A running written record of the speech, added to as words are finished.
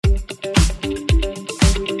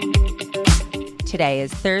Today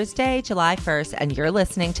is Thursday, July 1st, and you're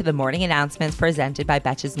listening to the morning announcements presented by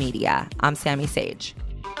Betches Media. I'm Sammy Sage.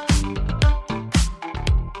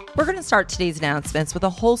 We're going to start today's announcements with a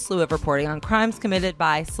whole slew of reporting on crimes committed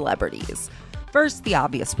by celebrities. First, the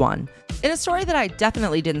obvious one. In a story that I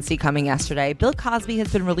definitely didn't see coming yesterday, Bill Cosby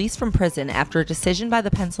has been released from prison after a decision by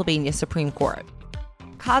the Pennsylvania Supreme Court.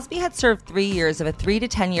 Cosby had served 3 years of a 3 to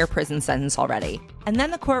 10 year prison sentence already, and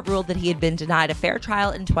then the court ruled that he had been denied a fair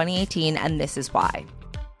trial in 2018, and this is why.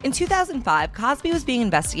 In 2005, Cosby was being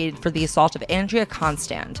investigated for the assault of Andrea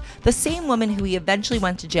Constand, the same woman who he eventually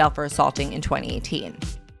went to jail for assaulting in 2018.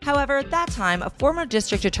 However, at that time, a former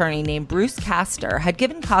district attorney named Bruce Castor had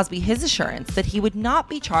given Cosby his assurance that he would not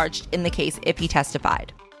be charged in the case if he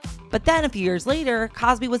testified. But then, a few years later,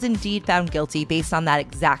 Cosby was indeed found guilty based on that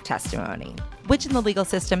exact testimony, which in the legal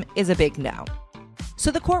system is a big no. So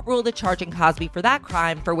the court ruled that charging Cosby for that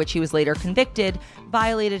crime, for which he was later convicted,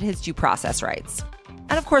 violated his due process rights.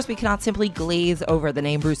 And of course, we cannot simply glaze over the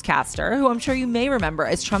name Bruce Castor, who I'm sure you may remember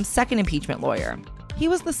as Trump's second impeachment lawyer. He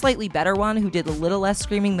was the slightly better one who did a little less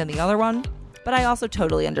screaming than the other one, but I also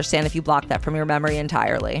totally understand if you block that from your memory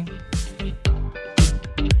entirely.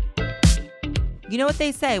 You know what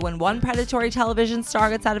they say, when one predatory television star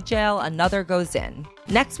gets out of jail, another goes in.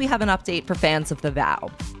 Next, we have an update for fans of The Vow.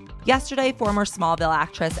 Yesterday, former Smallville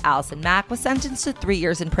actress Allison Mack was sentenced to 3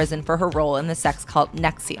 years in prison for her role in the sex cult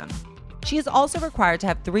NXIVM. She is also required to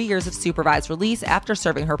have 3 years of supervised release after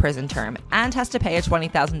serving her prison term and has to pay a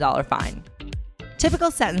 $20,000 fine.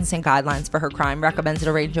 Typical sentencing guidelines for her crime recommended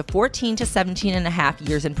a range of 14 to 17 and a half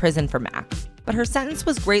years in prison for Mack, but her sentence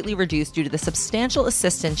was greatly reduced due to the substantial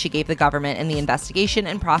assistance she gave the government in the investigation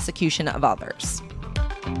and prosecution of others.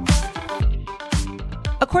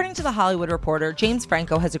 According to The Hollywood Reporter, James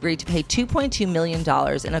Franco has agreed to pay $2.2 million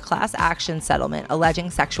in a class action settlement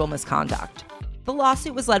alleging sexual misconduct. The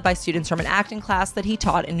lawsuit was led by students from an acting class that he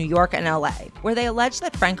taught in New York and LA, where they alleged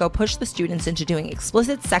that Franco pushed the students into doing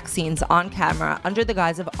explicit sex scenes on camera under the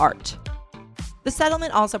guise of art. The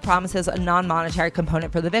settlement also promises a non-monetary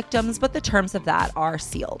component for the victims, but the terms of that are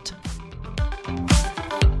sealed.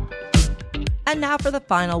 And now for the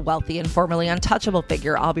final wealthy and formerly untouchable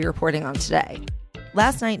figure I'll be reporting on today.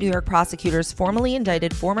 Last night, New York prosecutors formally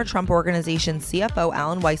indicted former Trump Organization CFO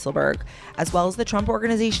Allen Weisselberg, as well as the Trump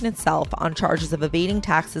Organization itself, on charges of evading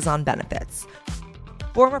taxes on benefits.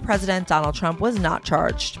 Former President Donald Trump was not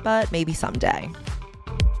charged, but maybe someday.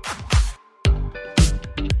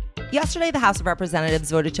 Yesterday, the House of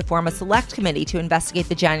Representatives voted to form a select committee to investigate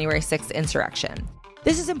the January 6th insurrection.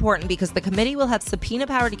 This is important because the committee will have subpoena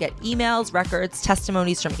power to get emails, records,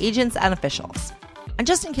 testimonies from agents and officials. And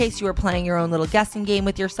just in case you were playing your own little guessing game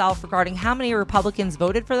with yourself regarding how many Republicans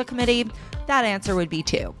voted for the committee, that answer would be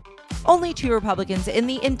 2. Only 2 Republicans in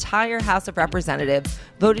the entire House of Representatives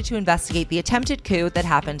voted to investigate the attempted coup that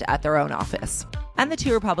happened at their own office. And the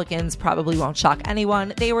 2 Republicans probably won't shock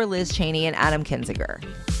anyone. They were Liz Cheney and Adam Kinzinger.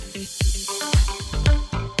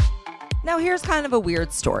 Now here's kind of a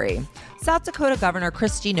weird story. South Dakota Governor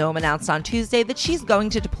Kristi Noem announced on Tuesday that she's going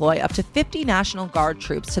to deploy up to 50 National Guard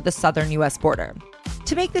troops to the southern U.S. border.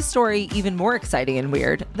 To make this story even more exciting and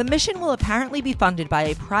weird, the mission will apparently be funded by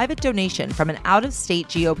a private donation from an out-of-state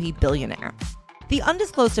GOP billionaire. The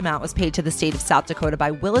undisclosed amount was paid to the state of South Dakota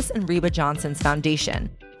by Willis and Reba Johnson's Foundation,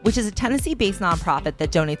 which is a Tennessee-based nonprofit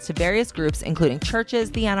that donates to various groups including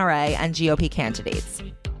churches, the NRA, and GOP candidates.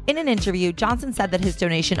 In an interview, Johnson said that his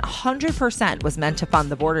donation 100% was meant to fund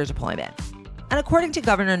the border deployment. And according to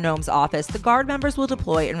Governor Noem's office, the Guard members will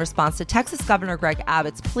deploy in response to Texas Governor Greg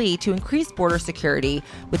Abbott's plea to increase border security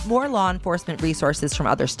with more law enforcement resources from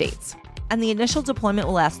other states. And the initial deployment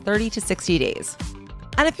will last 30 to 60 days.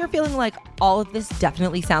 And if you're feeling like all of this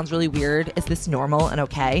definitely sounds really weird, is this normal and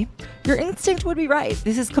okay? Your instinct would be right.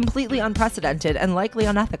 This is completely unprecedented and likely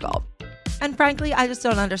unethical. And frankly, I just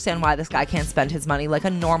don't understand why this guy can't spend his money like a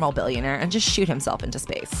normal billionaire and just shoot himself into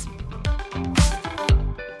space.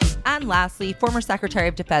 And lastly, former Secretary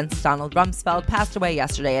of Defense Donald Rumsfeld passed away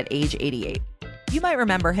yesterday at age 88. You might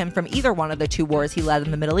remember him from either one of the 2 wars he led in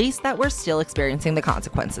the Middle East that we're still experiencing the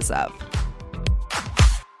consequences of.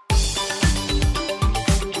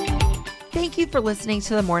 Thank you for listening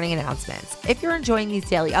to the morning announcements. If you're enjoying these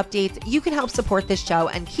daily updates, you can help support this show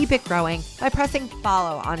and keep it growing by pressing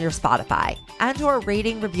follow on your Spotify and/or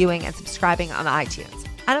rating, reviewing, and subscribing on iTunes.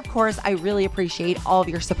 And of course, I really appreciate all of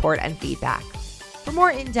your support and feedback. For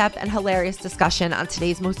more in-depth and hilarious discussion on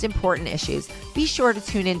today's most important issues, be sure to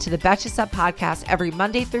tune in to the Betches Up podcast every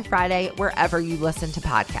Monday through Friday, wherever you listen to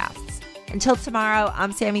podcasts. Until tomorrow,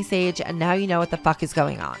 I'm Sammy Sage, and now you know what the fuck is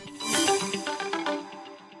going on.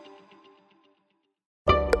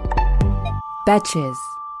 Betches.